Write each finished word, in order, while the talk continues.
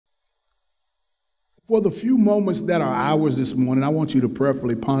For the few moments that are ours this morning, I want you to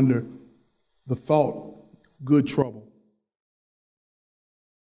prayerfully ponder the thought, good trouble.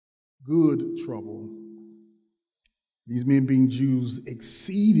 Good trouble. These men, being Jews,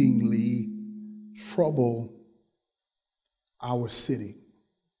 exceedingly trouble our city.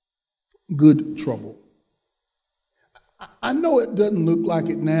 Good trouble. I know it doesn't look like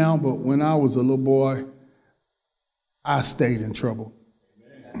it now, but when I was a little boy, I stayed in trouble.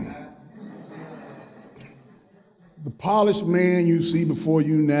 The polished man you see before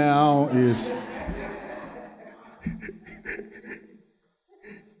you now is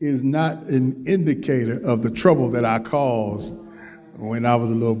not an indicator of the trouble that I caused when I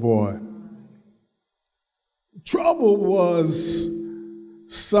was a little boy. Trouble was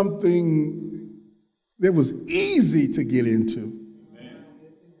something that was easy to get into.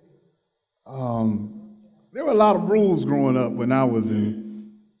 There were a lot of rules growing up when I was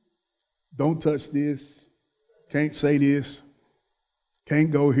in. Don't touch this. Can't say this.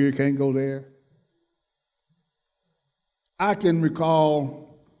 Can't go here. Can't go there. I can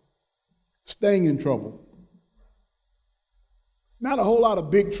recall staying in trouble. Not a whole lot of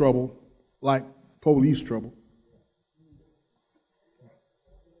big trouble, like police trouble.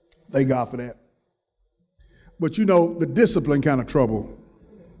 Thank God for that. But you know, the discipline kind of trouble,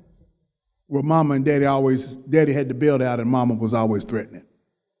 where mama and daddy had the belt out and mama was always threatening.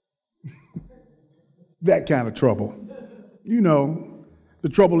 That kind of trouble. You know, the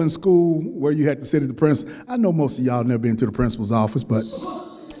trouble in school where you had to sit at the principal. I know most of y'all never been to the principal's office, but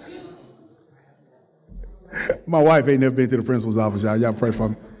my wife ain't never been to the principal's office, y'all. Y'all pray for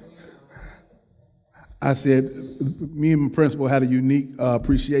me. I said, me and my principal had a unique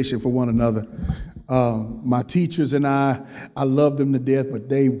appreciation for one another. My teachers and I loved them to death, but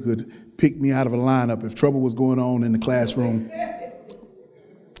they could pick me out of a lineup if trouble was going on in the classroom.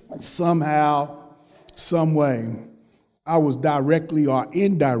 Somehow, some way, I was directly or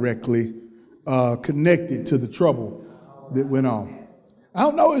indirectly connected to the trouble that went on. I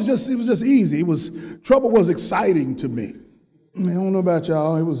don't know, it was just easy. Trouble was exciting to me. I don't know about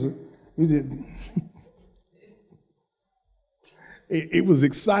y'all. It was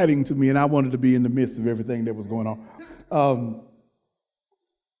exciting to me, and I wanted to be in the midst of everything that was going on.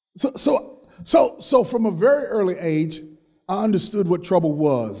 So from a very early age, I understood what trouble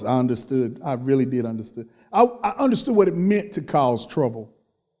was. I really did understand. I understood what it meant to cause trouble.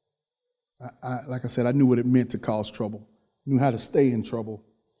 Like I said, I knew what it meant to cause trouble. Knew how to stay in trouble.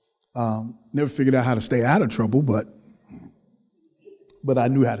 Never figured out how to stay out of trouble, but I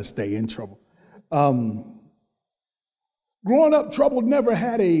knew how to stay in trouble. Growing up, trouble never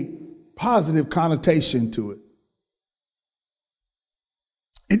had a positive connotation to it.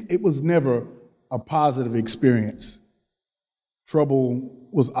 It was never a positive experience. Trouble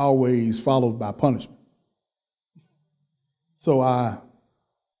was always followed by punishment. So I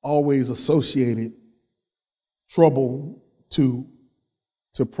always associated trouble to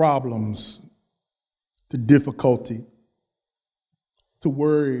problems, to difficulty, to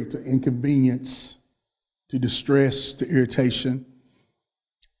worry, to inconvenience, to distress, to irritation.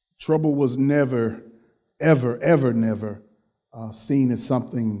 Trouble was never, ever, never seen as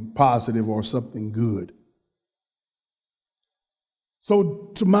something positive or something good. So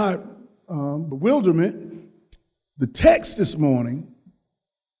to my bewilderment, the text this morning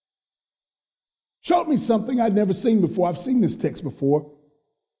showed me something I'd never seen before. I've seen this text before,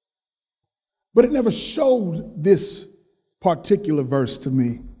 but it never showed this particular verse to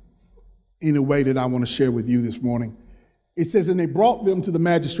me in a way that I want to share with you this morning. It says, and they brought them to the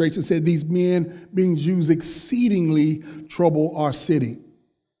magistrates and said, these men, being Jews, exceedingly trouble our city.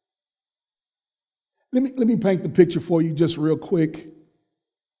 Let me paint the picture for you just real quick.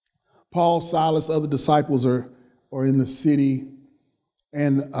 Paul, Silas, other disciples are in the city,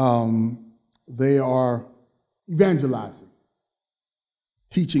 and they are evangelizing,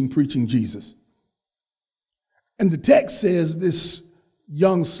 teaching, preaching Jesus. And the text says this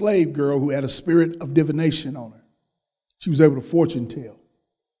young slave girl who had a spirit of divination on her, she was able to fortune tell.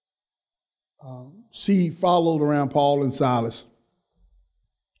 She followed around Paul and Silas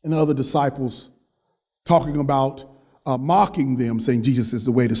and other disciples, talking about mocking them, saying Jesus is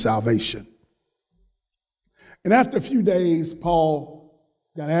the way to salvation. And after a few days, Paul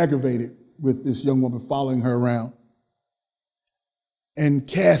got aggravated with this young woman following her around and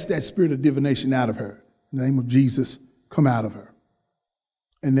cast that spirit of divination out of her. In the name of Jesus, come out of her.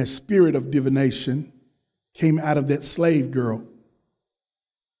 And that spirit of divination came out of that slave girl.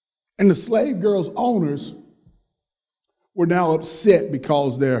 And the slave girl's owners were now upset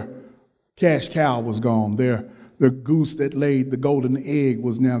because their cash cow was gone. Their the goose that laid the golden egg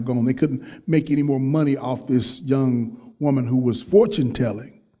was now gone. They couldn't make any more money off this young woman who was fortune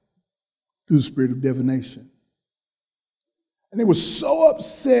telling through the spirit of divination. And they were so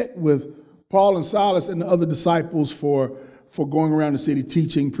upset with Paul and Silas and the other disciples for going around the city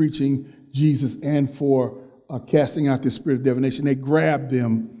teaching, preaching Jesus, and for casting out the spirit of divination. They grabbed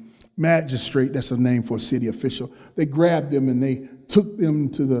them, magistrate, that's a name for a city official. They grabbed them and they took them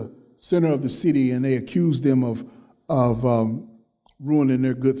to the center of the city and they accused them of ruining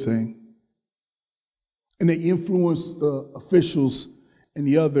their good thing. And they influenced the officials and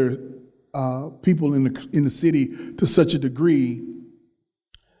the other people in the city to such a degree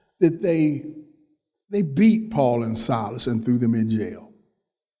that they beat Paul and Silas and threw them in jail.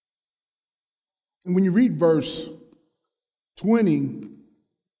 And when you read verse 20,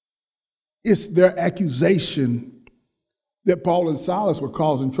 it's their accusation that Paul and Silas were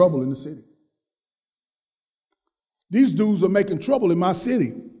causing trouble in the city. These dudes are making trouble in my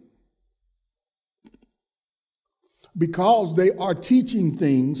city because they are teaching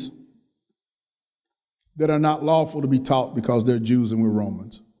things that are not lawful to be taught because they're Jews and we're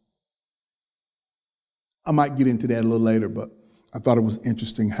Romans. I might get into that a little later, but I thought it was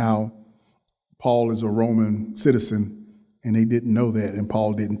interesting how Paul is a Roman citizen and they didn't know that, and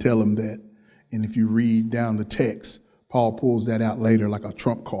Paul didn't tell them that. And if you read down the text, Paul pulls that out later like a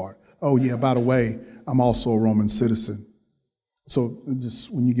trump card. Oh yeah, by the way, I'm also a Roman citizen. So just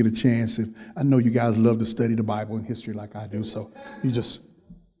when you get a chance, I know you guys love to study the Bible and history like I do, so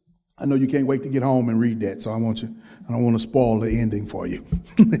I know you can't wait to get home and read that, so I don't want to spoil the ending for you.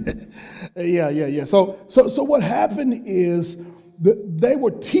 Yeah. So what happened is they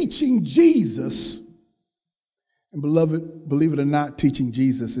were teaching Jesus, and beloved, believe it or not, teaching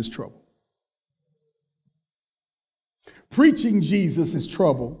Jesus is trouble. Preaching Jesus is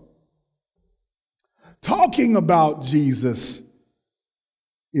trouble. Talking about Jesus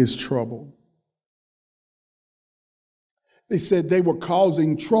is trouble. They said they were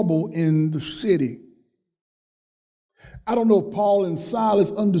causing trouble in the city. I don't know if Paul and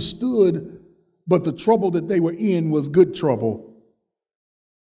Silas understood, but the trouble that they were in was good trouble.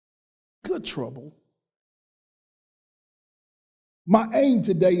 Good trouble. My aim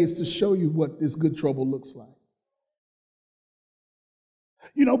today is to show you what this good trouble looks like.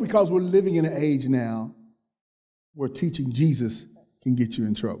 You know, because we're living in an age now where teaching Jesus can get you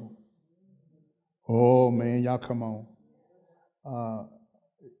in trouble. Oh, man, y'all come on.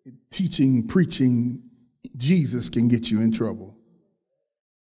 Teaching, preaching Jesus can get you in trouble.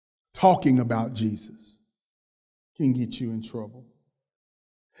 Talking about Jesus can get you in trouble.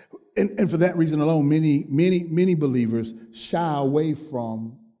 And for that reason alone, many believers shy away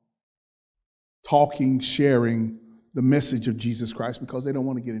from talking, sharing the message of Jesus Christ because they don't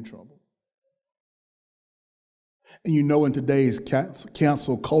want to get in trouble. And you know, in today's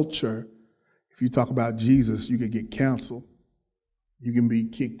cancel culture, if you talk about Jesus, you could get canceled. You can be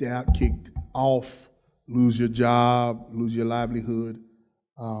kicked out, kicked off, lose your job, lose your livelihood.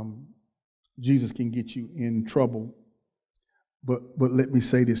 Jesus can get you in trouble. But let me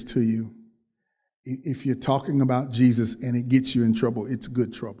say this to you. If you're talking about Jesus and it gets you in trouble, it's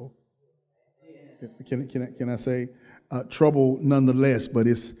good trouble. Can I say trouble nonetheless? But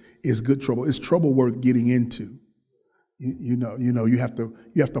it's good trouble. It's trouble worth getting into. You know, you have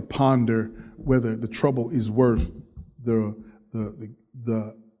to ponder whether the trouble is worth the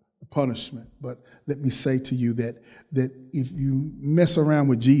punishment. But let me say to you that if you mess around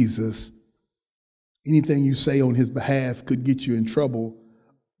with Jesus, anything you say on his behalf could get you in trouble,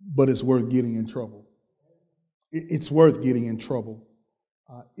 but it's worth getting in trouble. It's worth getting in trouble.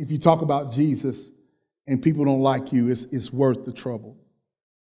 If you talk about Jesus and people don't like you, it's worth the trouble.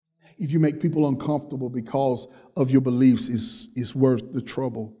 If you make people uncomfortable because of your beliefs, it's worth the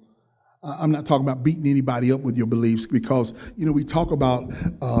trouble. I'm not talking about beating anybody up with your beliefs because, we talk about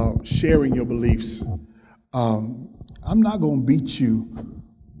sharing your beliefs. I'm not going to beat you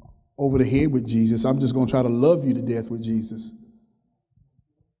over the head with Jesus. I'm just going to try to love you to death with Jesus.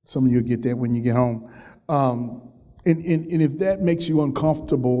 Some of you will get that when you get home. And if that makes you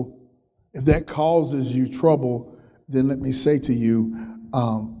uncomfortable, if that causes you trouble, then let me say to you,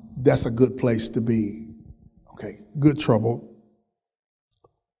 that's a good place to be. Okay, good trouble.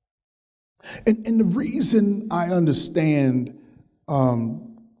 And the reason I understand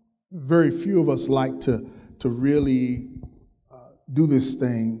very few of us like to really do this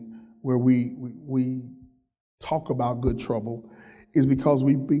thing where we talk about good trouble is because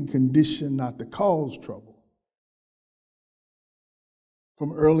we've been conditioned not to cause trouble.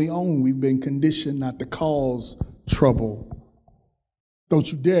 From early on, we've been conditioned not to cause trouble. Don't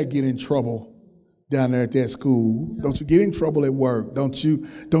you dare get in trouble down there at that school. Don't you get in trouble at work. Don't you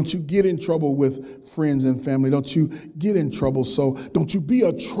get in trouble with friends and family. Don't you get in trouble. So don't you be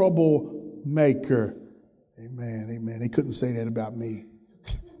a troublemaker. Amen, amen. They couldn't say that about me.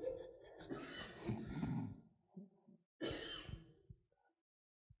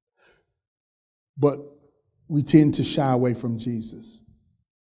 But we tend to shy away from Jesus.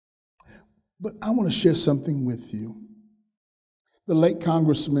 But I want to share something with you. The late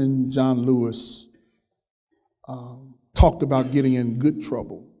Congressman John Lewis talked about getting in good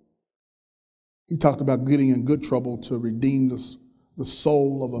trouble. He talked about getting in good trouble to redeem the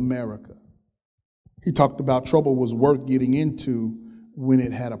soul of America. He talked about trouble was worth getting into when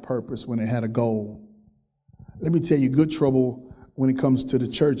it had a purpose, when it had a goal. Let me tell you, good trouble when it comes to the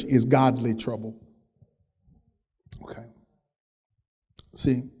church is godly trouble. Okay.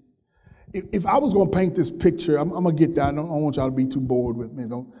 See, if I was going to paint this picture, I'm going to get that. I don't want y'all to be too bored with me.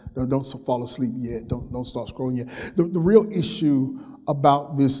 Don't fall asleep yet. Don't start scrolling yet. The real issue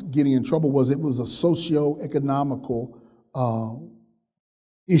about this getting in trouble was it was a socio-economical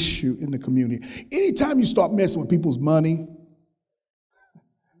issue in the community. Anytime you start messing with people's money,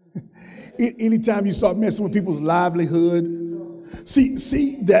 anytime you start messing with people's livelihood,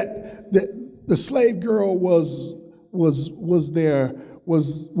 see that the slave girl was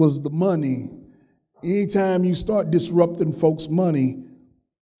the money. Anytime you start disrupting folks' money,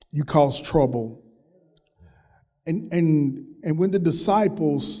 you cause trouble. And when the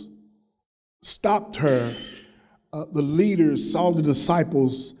disciples stopped her, the leaders saw the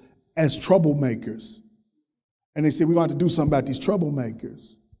disciples as troublemakers. And they said, we're going to have to do something about these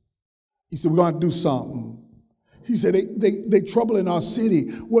troublemakers. He said, we're going to do something. He said, they trouble in our city.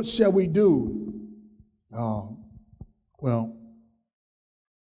 What shall we do? Well,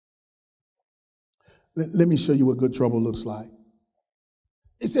 let me show you what good trouble looks like.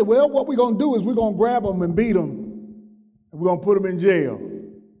 He said, well, what we're going to do is we're going to grab them and beat them, and we're going to put them in jail.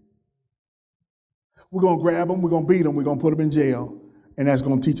 We're going to grab them, we're going to beat them, we're going to put them in jail, and that's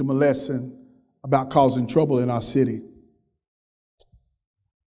going to teach them a lesson about causing trouble in our city.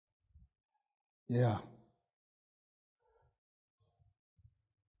 Yeah.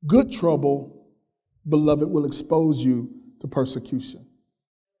 Good trouble, beloved, will expose you to persecution.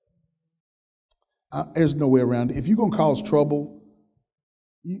 There's no way around it. If you're going to cause trouble,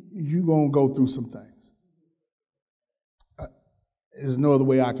 you're going to go through some things. There's no other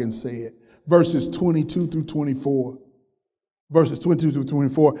way I can say it. Verses 22 through 24. Verses 22 through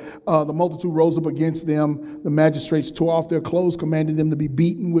 24. The multitude rose up against them. The magistrates tore off their clothes, commanded them to be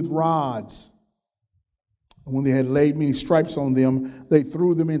beaten with rods. And when they had laid many stripes on them, they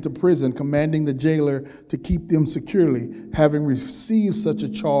threw them into prison, commanding the jailer to keep them securely. Having received such a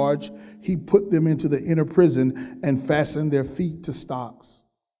charge, he put them into the inner prison and fastened their feet to stocks.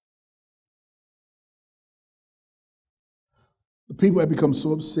 The people had become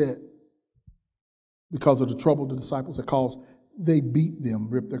so upset because of the trouble the disciples had caused. They beat them,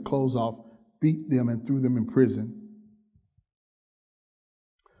 ripped their clothes off, beat them, and threw them in prison.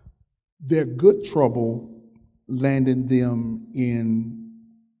 Their good trouble landed them in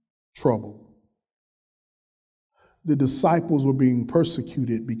trouble. The disciples were being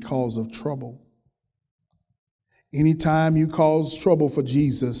persecuted because of trouble. Anytime you cause trouble for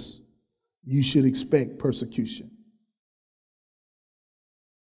Jesus, you should expect persecution.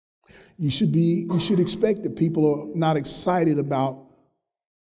 You should expect that people are not excited about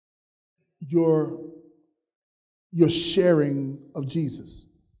your sharing of Jesus.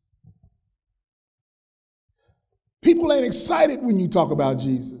 People ain't excited when you talk about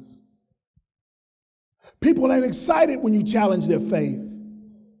Jesus. People ain't excited when you challenge their faith.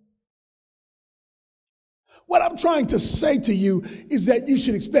 What I'm trying to say to you is that you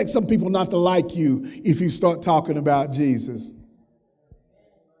should expect some people not to like you if you start talking about Jesus.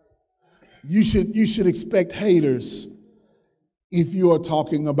 You should expect haters if you are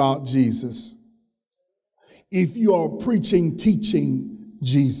talking about Jesus. If you are preaching, teaching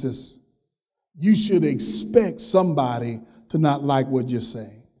Jesus, you should expect somebody to not like what you're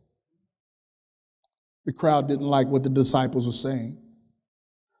saying. The crowd didn't like what the disciples were saying,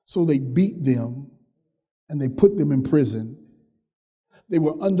 so they beat them and they put them in prison. They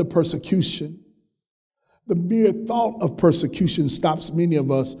were under persecution. The mere thought of persecution stops many of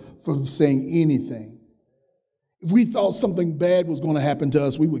us from saying anything. If we thought something bad was going to happen to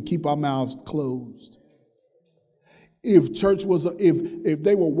us, we would keep our mouths closed. If church was, if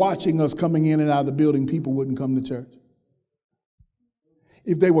they were watching us coming in and out of the building, people wouldn't come to church.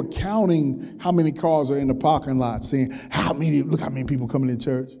 If they were counting how many cars are in the parking lot, saying, look how many people coming to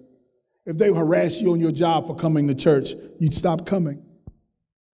church. If they harass you on your job for coming to church, you'd stop coming.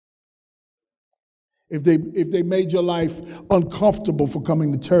 If they made your life uncomfortable for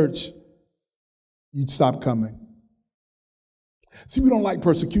coming to church, you'd stop coming. See, we don't like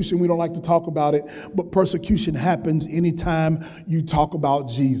persecution. We don't like to talk about it, but persecution happens anytime you talk about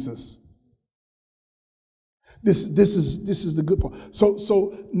Jesus. This is the good part.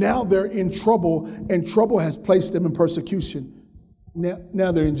 So now they're in trouble, and trouble has placed them in persecution.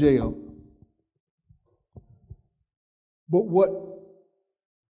 Now they're in jail. But what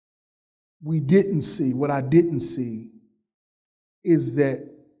I didn't see, is that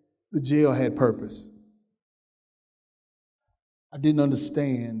the jail had purpose. I didn't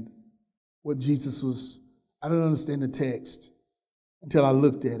understand what Jesus was, I didn't understand the text until I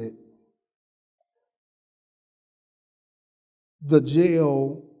looked at it. The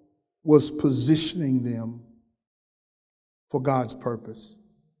jail was positioning them for God's purpose.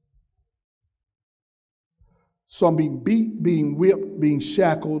 So I'm being beat, being whipped, being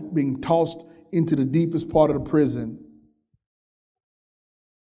shackled, being tossed into the deepest part of the prison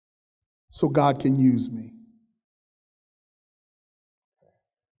so God can use me.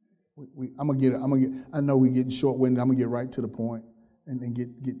 I know we're getting short-winded. I'm gonna get right to the point and then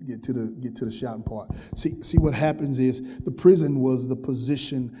get to the shouting part. See what happens is the prison was the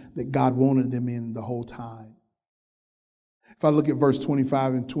position that God wanted them in the whole time. If I look at verse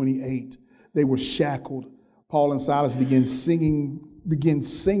 25 and 28, they were shackled. Paul and Silas began singing.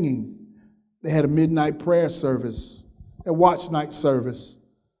 They had a midnight prayer service, a watch night service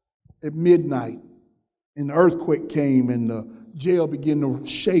at midnight. And the earthquake came and the jail began to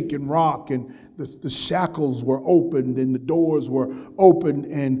shake and rock, and the shackles were opened and the doors were opened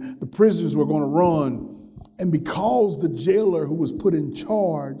and the prisoners were going to run. And because the jailer who was put in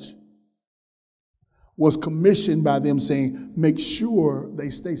charge was commissioned by them saying, make sure they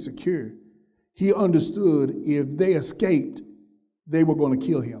stay secure, he understood if they escaped, they were going to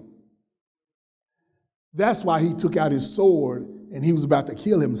kill him. That's why he took out his sword and he was about to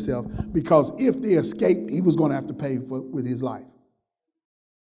kill himself, because if they escaped, he was going to have to pay with his life.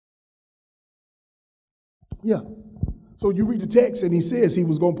 Yeah. So you read the text and he says he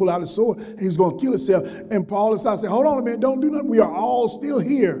was going to pull out his sword and he was going to kill himself. And Paul and Silas said, hold on a minute, don't do nothing. We are all still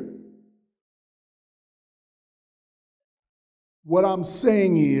here. What I'm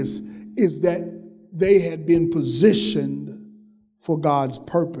saying is that they had been positioned for God's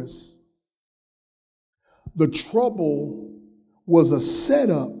purpose. The trouble was a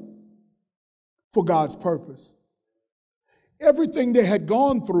setup for God's purpose. Everything they had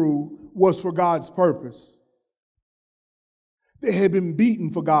gone through was for God's purpose. They had been beaten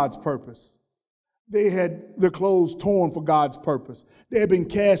for God's purpose. They had their clothes torn for God's purpose. They had been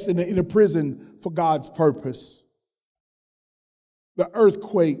cast in a prison for God's purpose. The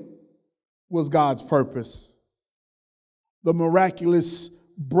earthquake was God's purpose. The miraculous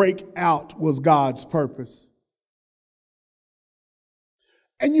breakout was God's purpose.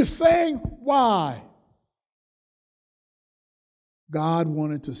 And you're saying, why? God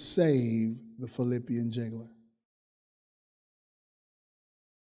wanted to save the Philippian jailer.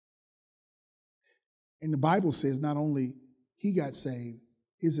 And the Bible says not only he got saved,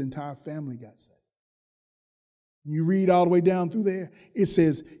 his entire family got saved. You read all the way down through there, it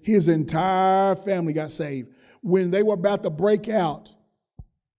says his entire family got saved. When they were about to break out,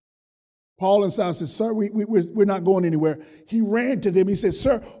 Paul and Silas said, sir, we're not going anywhere. He ran to them. He said,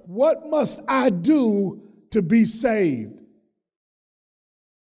 sir, what must I do to be saved?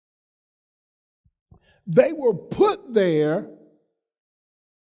 They were put there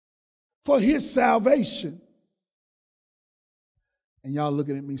for his salvation. And y'all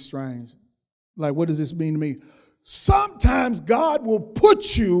looking at me strange. Like, what does this mean to me? Sometimes God will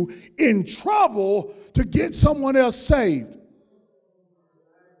put you in trouble to get someone else saved.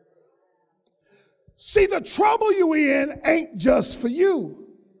 See, the trouble you in ain't just for you.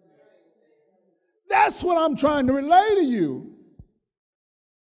 That's what I'm trying to relay to you.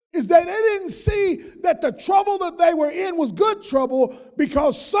 Is that they didn't see that the trouble that they were in was good trouble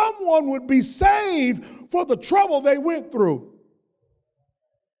because someone would be saved for the trouble they went through.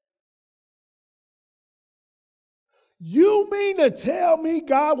 You mean to tell me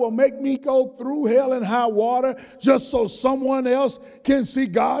God will make me go through hell and high water just so someone else can see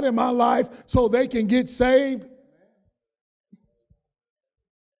God in my life so they can get saved?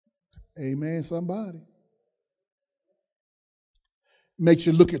 Amen, somebody. Makes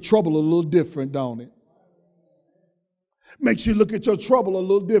you look at trouble a little different, don't it? Makes you look at your trouble a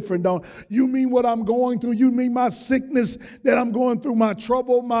little different, don't it? You mean what I'm going through? You mean my sickness that I'm going through, my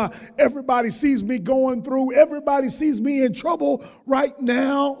trouble, everybody sees me going through, everybody sees me in trouble right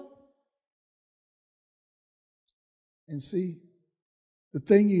now. And see, the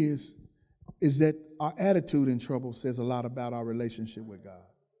thing is that our attitude in trouble says a lot about our relationship with God.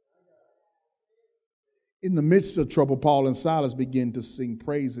 In the midst of trouble, Paul and Silas begin to sing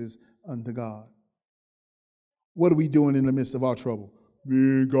praises unto God. What are we doing in the midst of our trouble?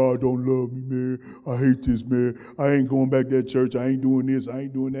 Man, God don't love me, man. I hate this, man. I ain't going back to that church. I ain't doing this. I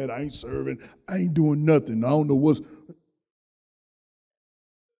ain't doing that. I ain't serving. I ain't doing nothing. I don't know what's...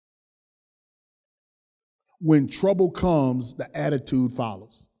 When trouble comes, the attitude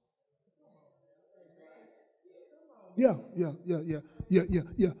follows. Yeah.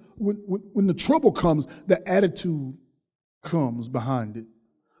 When the trouble comes, the attitude comes behind it.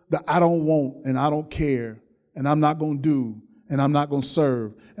 The I don't want and I don't care and I'm not going to do and I'm not going to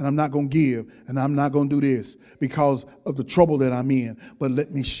serve and I'm not going to give and I'm not going to do this because of the trouble that I'm in. But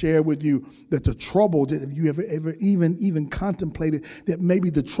let me share with you that the trouble, if you ever even contemplated that maybe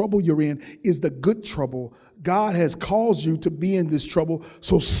the trouble you're in is the good trouble. God has caused you to be in this trouble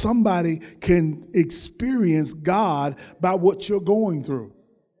so somebody can experience God by what you're going through.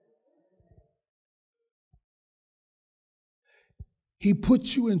 He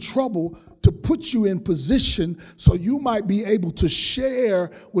put you in trouble to put you in position so you might be able to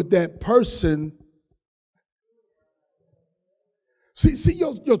share with that person. See,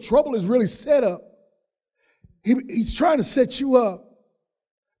 your trouble is really set up. He's trying to set you up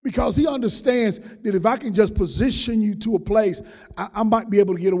because he understands that if I can just position you to a place, I might be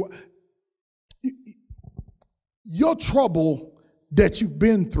able to get away. Your trouble that you've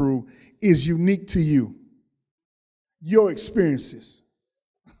been through is unique to you. Your experiences.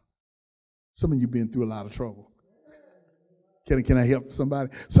 Some of you been through a lot of trouble. Can I help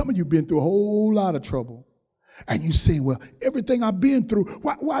somebody? Some of you been through a whole lot of trouble. And you say, well, everything I've been through,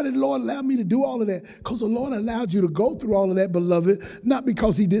 why did the Lord allow me to do all of that? Because the Lord allowed you to go through all of that, beloved, not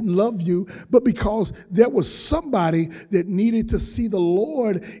because he didn't love you, but because there was somebody that needed to see the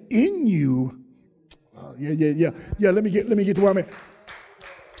Lord in you. Yeah. Let me get to where I'm at.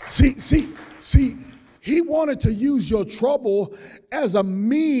 See. He wanted to use your trouble as a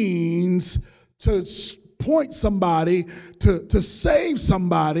means to point somebody, to save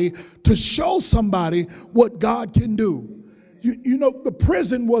somebody, to show somebody what God can do. You know, the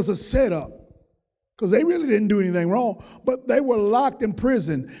prison was a setup because they really didn't do anything wrong, but they were locked in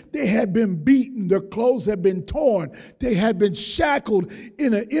prison. They had been beaten. Their clothes had been torn. They had been shackled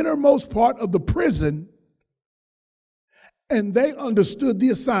in the innermost part of the prison, and they understood the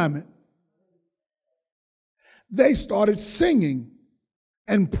assignment. They started singing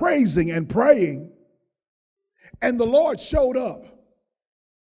and praising and praying. And the Lord showed up.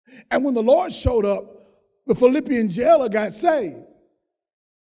 And when the Lord showed up, the Philippian jailer got saved.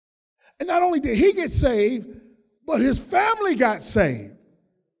 And not only did he get saved, but his family got saved.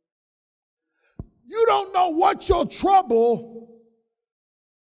 You don't know what your trouble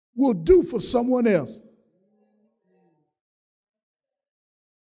will do for someone else.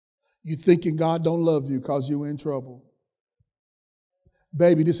 You thinking God don't love you because you're in trouble.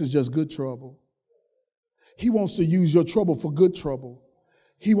 Baby, this is just good trouble. He wants to use your trouble for good trouble.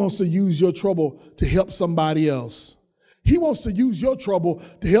 He wants to use your trouble to help somebody else. He wants to use your trouble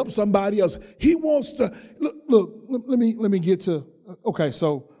to help somebody else. He wants to, look, let me get to, okay,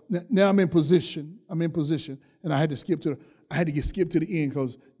 so now I'm in position, and I had to skip to the end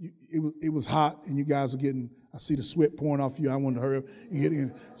because it was hot and you guys were getting, I see the sweat pouring off you. I wanted to hurry up and get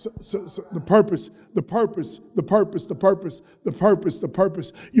in. So the purpose.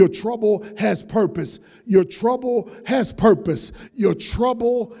 Your trouble has purpose. Your trouble has purpose. Your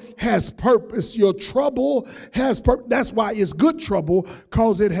trouble has purpose. Your trouble has purpose. That's why it's good trouble,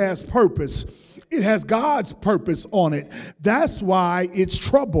 because it has purpose. It has God's purpose on it. That's why it's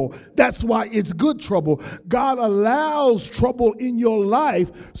trouble. That's why it's good trouble. God allows trouble in your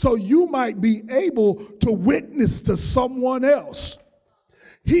life so you might be able to witness to someone else.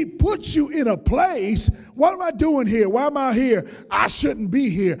 He puts you in a place. What am I doing here? Why am I here? I shouldn't be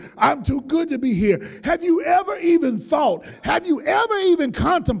here. I'm too good to be here. Have you ever even thought, have you ever even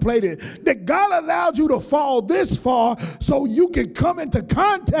contemplated that God allowed you to fall this far so you can come into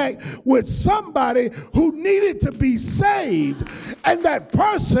contact with somebody who needed to be saved? And that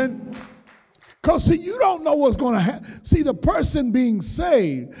person, because see, you don't know what's going to happen. See, the person being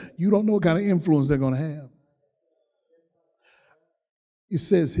saved, you don't know what kind of influence they're going to have. It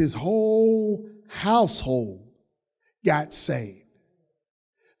says his whole household got saved.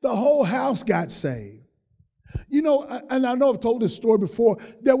 The whole house got saved. You know, and I know I've told this story before.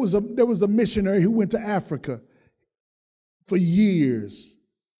 There was a missionary who went to Africa. For years,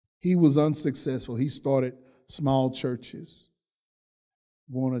 he was unsuccessful. He started small churches,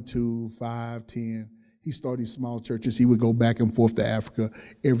 1 or 2, 5, 10. He started small churches. He would go back and forth to Africa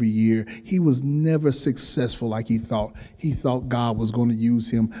every year. He was never successful like he thought. He thought God was going to use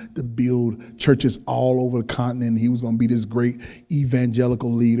him to build churches all over the continent. He was going to be this great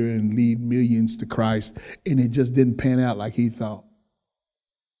evangelical leader and lead millions to Christ. And it just didn't pan out like he thought.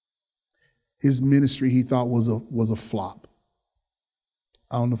 His ministry, he thought, was a flop.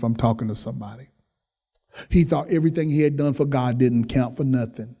 I don't know if I'm talking to somebody. He thought everything he had done for God didn't count for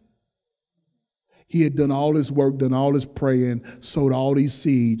nothing. He had done all this work, done all this praying, sowed all these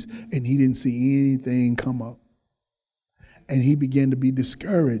seeds, and he didn't see anything come up. And he began to be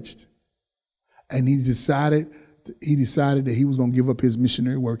discouraged. And he decided that he was going to give up his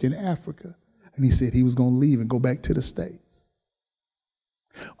missionary work in Africa. And he said he was going to leave and go back to the States.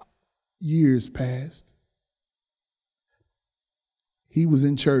 Years passed. He was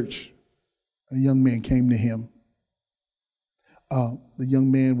in church. A young man came to him. The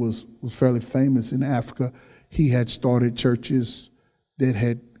young man was fairly famous in Africa. He had started churches that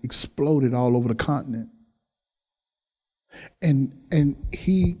had exploded all over the continent. And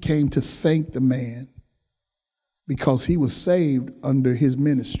he came to thank the man because he was saved under his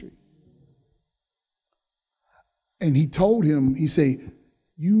ministry. And he told him, he said,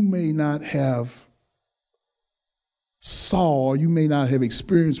 you may not have you may not have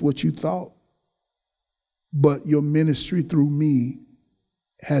experienced what you thought, but your ministry through me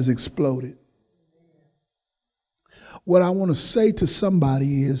has exploded. What I want to say to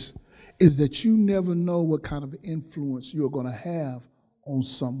somebody is that you never know what kind of influence you're going to have on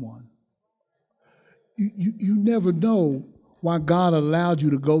someone. You never know why God allowed you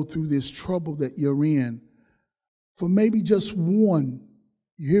to go through this trouble that you're in. For maybe just one,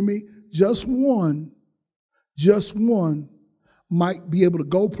 you hear me? Just one might be able to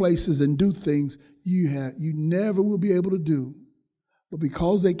go places and do things you never will be able to do. But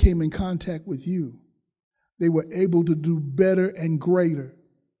because they came in contact with you, they were able to do better and greater.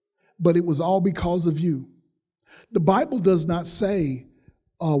 But it was all because of you. The Bible does not say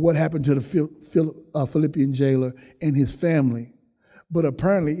what happened to the Philippian jailer and his family. But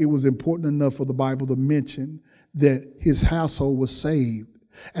apparently it was important enough for the Bible to mention that his household was saved.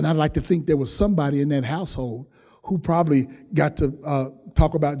 And I'd like to think there was somebody in that household who probably got to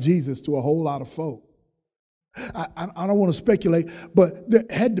talk about Jesus to a whole lot of folk. I don't want to speculate, but there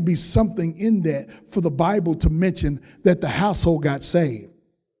had to be something in that for the Bible to mention that the household got saved.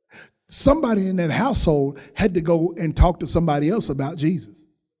 Somebody in that household had to go and talk to somebody else about Jesus.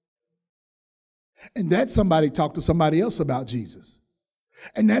 And that somebody talked to somebody else about Jesus.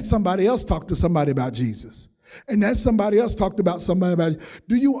 And that somebody else talked to somebody about Jesus. And that somebody else talked about somebody about Jesus.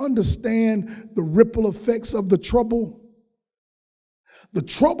 Do you understand the ripple effects of the trouble? The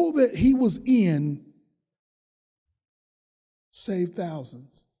trouble that he was in saved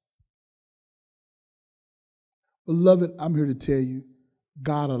thousands. Beloved, I'm here to tell you,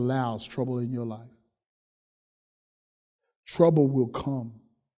 God allows trouble in your life. Trouble will come.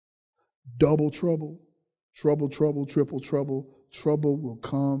 Double trouble, triple trouble. Trouble will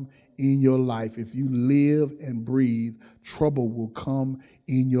come in your life. If you live and breathe, trouble will come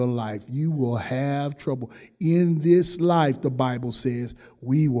in your life. You will have trouble. In this life, the Bible says,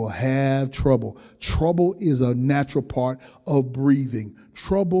 we will have trouble. Trouble is a natural part of breathing.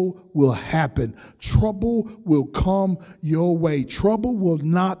 Trouble will happen. Trouble will come your way. Trouble will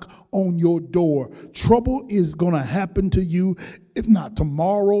knock on your door. Trouble is going to happen to you, if not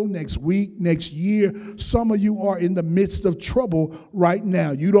tomorrow, next week, next year. Some of you are in the midst of trouble right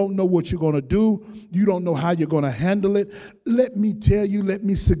now. You don't know what you're going to do. You don't know how you're going to handle it. Let me tell you, let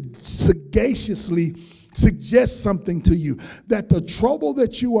me sagaciously suggest something to you, that the trouble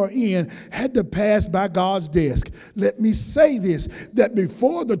that you are in had to pass by God's desk. Let me say this, that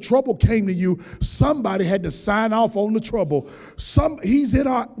before the trouble came to you, somebody had to sign off on the trouble.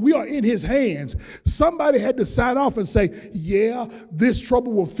 We are in his hands. Somebody had to sign off and say, yeah, this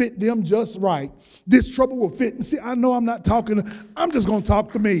trouble will fit them just right. This trouble will fit. And see, I know I'm not talking, I'm just going to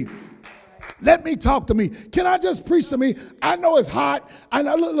talk to me. Let me talk to me. Can I just preach to me? I know it's hot. I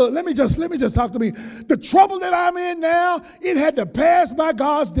know. Look. Let me just talk to me. The trouble that I'm in now, it had to pass by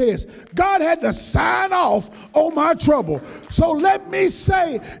God's desk. God had to sign off on my trouble. So let me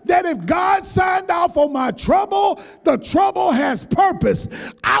say that if God signed off on my trouble, the trouble has purpose.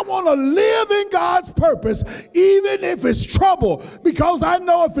 I want to live in God's purpose, even if it's trouble, because I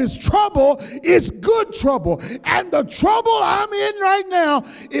know if it's trouble, it's good trouble. And the trouble I'm in right now,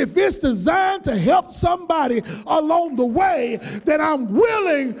 if it's designed to help somebody along the way, that I'm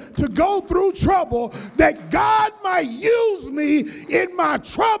willing to go through trouble, that God might use me in my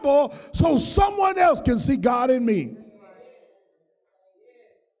trouble so someone else can see God in me.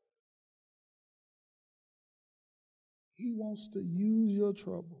 He wants to use your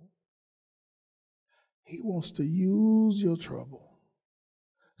trouble. He wants to use your trouble.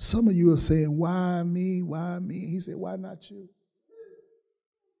 Some of you are saying, why me? Why me? He said, why not you?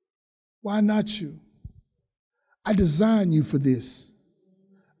 Why not you? I designed you for this.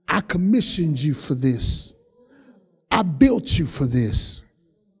 I commissioned you for this. I built you for this.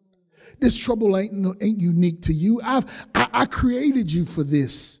 This trouble ain't unique to you. I created you for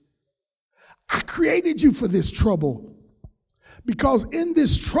this. I created you for this trouble. Because in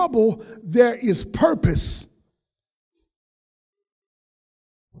this trouble, there is purpose.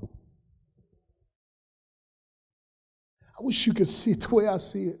 I wish you could see it the way I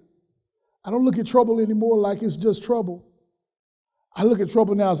see it. I don't look at trouble anymore like it's just trouble. I look at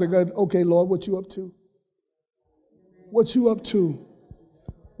trouble now and say, okay, Lord, what you up to? What you up to?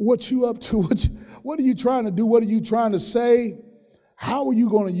 What you up to? What are you trying to do? What are you trying to say? How are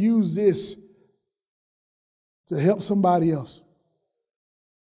you going to use this to help somebody else?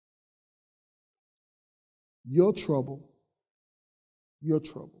 Your trouble.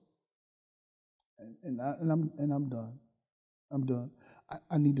 And I'm done. I'm done.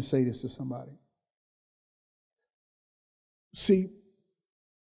 I need to say this to somebody. See,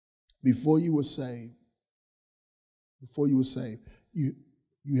 before you were saved, you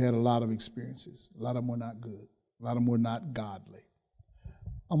had a lot of experiences. A lot of them were not good. A lot of them were not godly.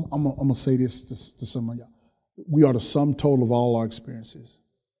 I'm going to say this to some of y'all. We are the sum total of all our experiences,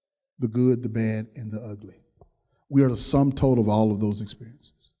 the good, the bad, and the ugly. We are the sum total of all of those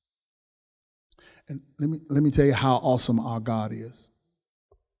experiences. And let me tell you how awesome our God is.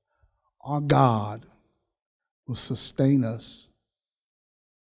 Our God will sustain us,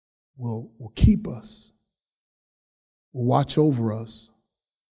 will keep us, will watch over us,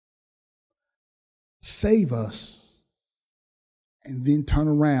 save us, and then turn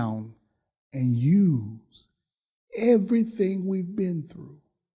around and use everything we've been through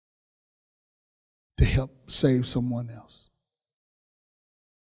to help save someone else.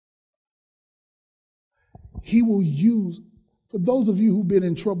 He will use, for those of you who've been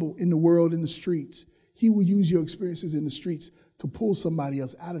in trouble in the world, in the streets, he will use your experiences in the streets to pull somebody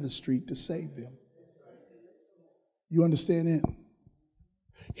else out of the street to save them. You understand that?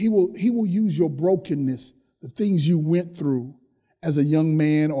 He will use your brokenness, the things you went through as a young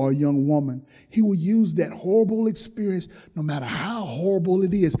man or a young woman. He will use that horrible experience, no matter how horrible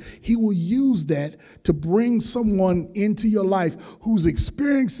it is. He will use that to bring someone into your life who's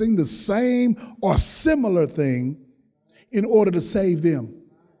experiencing the same or similar thing in order to save them.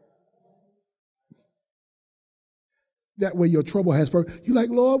 That way your trouble has purpose. You're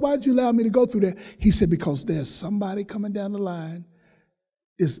like, Lord, why did you allow me to go through that? He said, because there's somebody coming down the line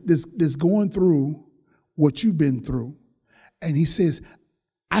that's going through what you've been through. And he says,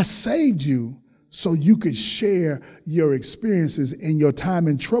 I saved you so you could share your experiences and your time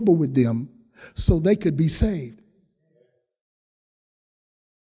in trouble with them so they could be saved.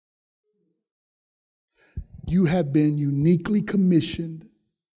 You have been uniquely commissioned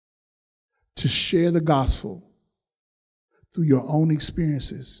to share the gospel through your own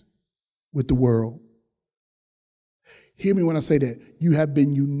experiences with the world. Hear me when I say that. You have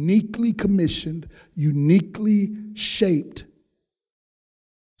been uniquely commissioned, uniquely shaped,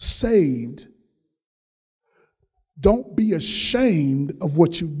 saved. Don't be ashamed of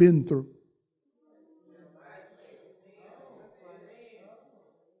what you've been through.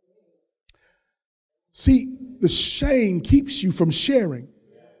 See, the shame keeps you from sharing.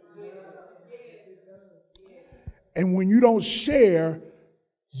 And when you don't share,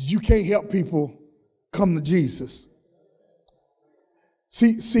 you can't help people come to Jesus.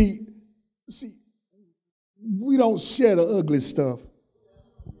 See, we don't share the ugly stuff.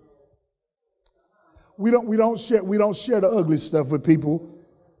 We don't share the ugly stuff with people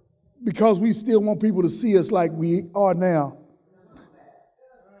because we still want people to see us like we are now.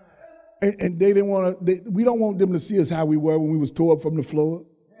 And they didn't want to. We don't want them to see us how we were when we was tore up from the floor.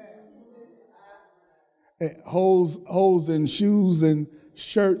 And holes in shoes and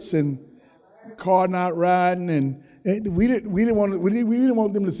shirts and car not riding, and we didn't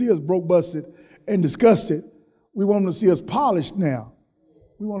want them to see us broke, busted, and disgusted. We want them to see us polished now.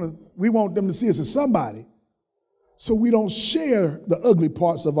 We want them to see us as somebody. So we don't share the ugly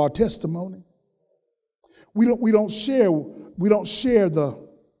parts of our testimony. We don't share the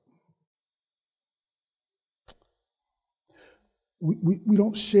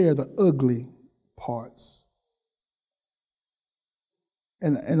ugly parts.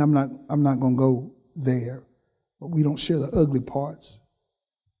 And I'm not going to go there, but we don't share the ugly parts.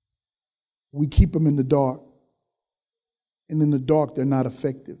 We keep them in the dark. And in the dark, they're not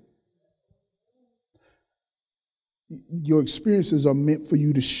effective. Your experiences are meant for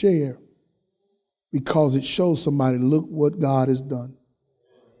you to share because it shows somebody, look what God has done.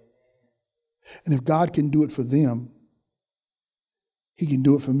 And if God can do it for them, he can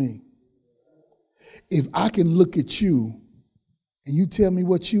do it for me. If I can look at you and you tell me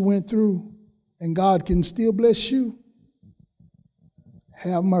what you went through and God can still bless you,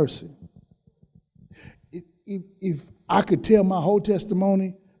 have mercy. If I could tell my whole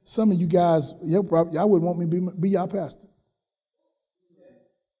testimony, some of you guys, y'all wouldn't want me to be your pastor.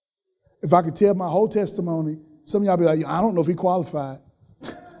 If I could tell my whole testimony, some of y'all be like, I don't know if he qualified.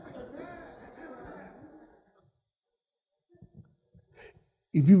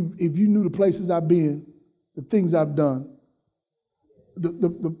 If you knew the places I've been, the things I've done,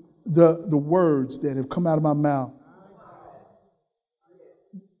 the words that have come out of my mouth,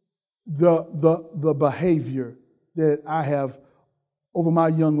 the behavior that I have over my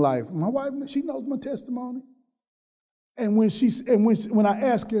young life. My wife, she knows my testimony. And when I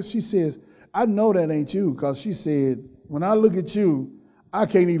ask her, she says, I know that ain't you, because she said, when I look at you, I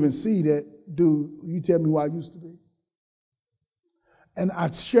can't even see that dude you tell me who I used to be. And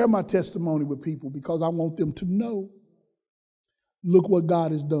I share my testimony with people because I want them to know, look what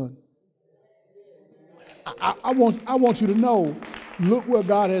God has done. I want you to know, look what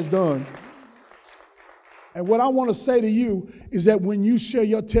God has done. And what I want to say to you is that when you share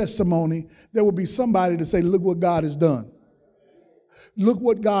your testimony, there will be somebody to say, look what God has done. Look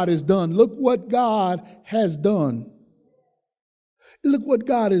what God has done. Look what God has done. Look what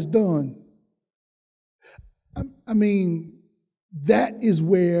God has done. I mean, that is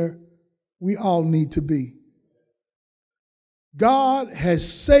where we all need to be. God has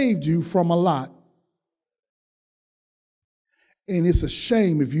saved you from a lot. And it's a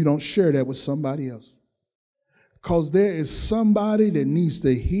shame if you don't share that with somebody else. Because there is somebody that needs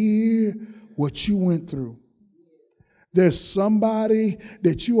to hear what you went through. There's somebody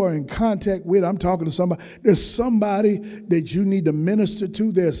that you are in contact with. I'm talking to somebody. There's somebody that you need to minister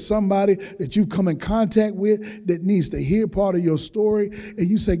to. There's somebody that you come in contact with that needs to hear part of your story. And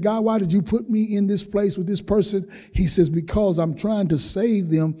you say, God, why did you put me in this place with this person? He says, because I'm trying to save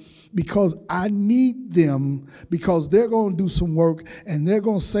them, because I need them, because they're going to do some work and they're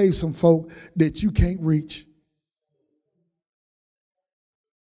going to save some folk that you can't reach.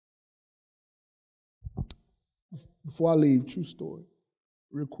 Before I leave, true story,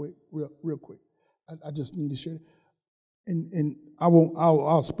 real quick. I just need to share it. And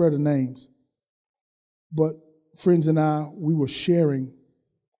I'll spare the names. But friends and I, we were sharing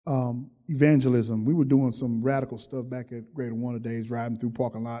evangelism. We were doing some radical stuff back at Greater Wonder Days, driving through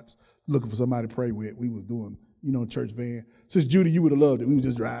parking lots, looking for somebody to pray with. We was doing, church van. Since Judy, you would have loved it. We were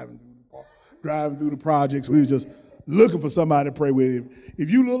just driving through the projects. We was just looking for somebody to pray with.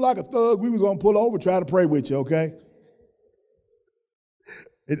 If you look like a thug, we was going to pull over, try to pray with you, okay?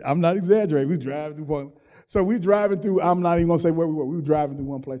 I'm not exaggerating. We driving through one. So we driving through, I'm not even going to say where we were. We were driving through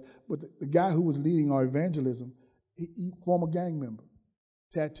one place. But the guy who was leading our evangelism, he former gang member,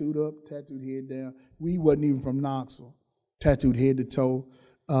 tattooed up, tattooed head down. We wasn't even from Knoxville, tattooed head to toe.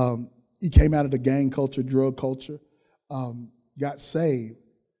 He came out of the gang culture, drug culture, got saved,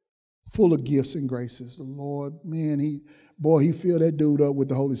 full of gifts and graces. The Lord, man, he filled that dude up with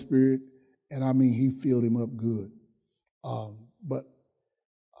the Holy Spirit. And I mean, he filled him up good. But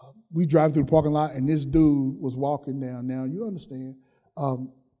we drive through the parking lot, and this dude was walking down. Now, you understand, 4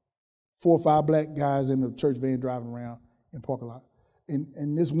 or 5 black guys in the church van driving around in the parking lot.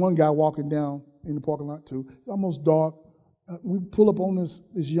 And this one guy walking down in the parking lot, too. It's almost dark. We pull up on this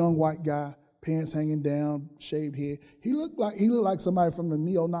young white guy, pants hanging down, shaved head. He looked like somebody from the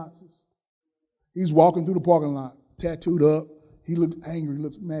neo-Nazis. He's walking through the parking lot, tattooed up. He looked angry,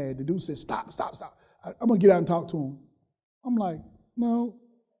 looks mad. The dude said, stop. I'm going to get out and talk to him. I'm like, no.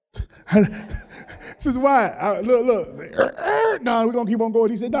 This is why. Look. No, we're going to keep on going.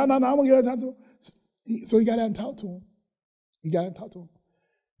 He said, no, I'm going to get out and talk to him. So he got out and talked to him.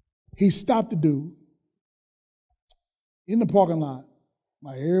 He stopped the dude in the parking lot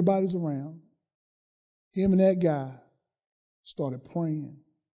while everybody's around. Him and that guy started praying.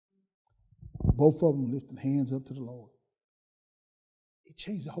 Both of them lifting hands up to the Lord. It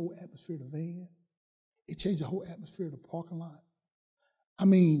changed the whole atmosphere of the van. It changed the whole atmosphere of the parking lot. I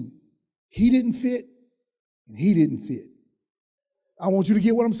mean, he didn't fit, and he didn't fit. I want you to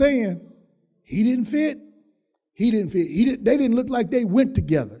get what I'm saying. He didn't fit. They didn't look like they went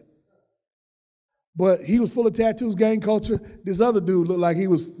together. But he was full of tattoos, gang culture. This other dude looked like he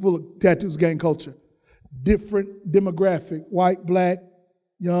was full of tattoos, gang culture. Different demographic, white, black,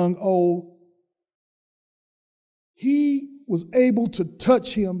 young, old. He was able to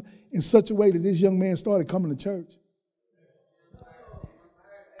touch him in such a way that this young man started coming to church.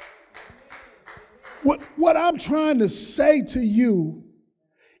 What I'm trying to say to you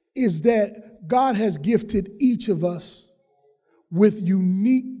is that God has gifted each of us with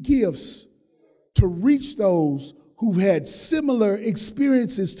unique gifts to reach those who've had similar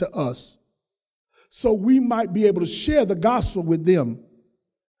experiences to us, so we might be able to share the gospel with them.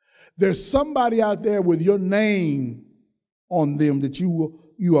 There's somebody out there with your name on them that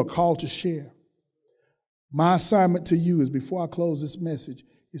you are called to share. My assignment to you is, before I close this message,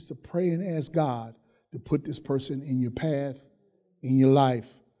 is to pray and ask God to put this person in your path, in your life,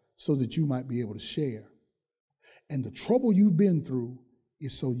 so that you might be able to share. And the trouble you've been through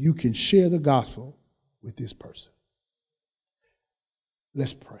is so you can share the gospel with this person.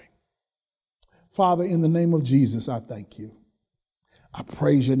 Let's pray. Father, in the name of Jesus, I thank you. I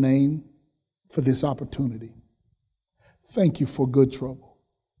praise your name for this opportunity. Thank you for good trouble.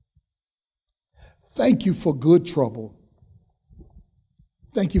 Thank you for good trouble.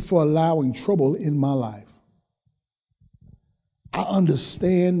 Thank you for allowing trouble in my life. I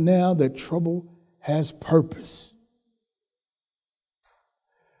understand now that trouble has purpose.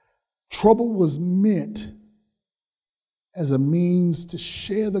 Trouble was meant as a means to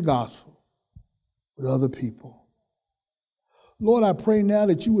share the gospel with other people. Lord, I pray now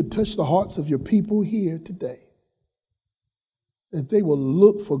that you would touch the hearts of your people here today, that they will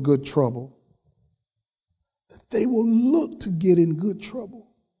look for good trouble, that they will look to get in good trouble,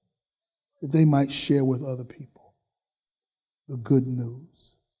 that they might share with other people the good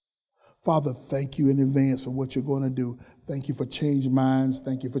news. Father, thank you in advance for what you're going to do. Thank you for changed minds.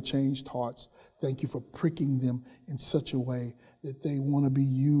 Thank you for changed hearts. Thank you for pricking them in such a way that they want to be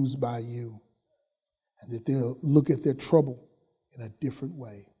used by you, and that they'll look at their trouble in a different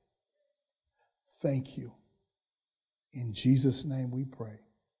way. Thank you. In Jesus' name we pray.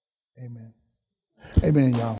 Amen. Amen, y'all.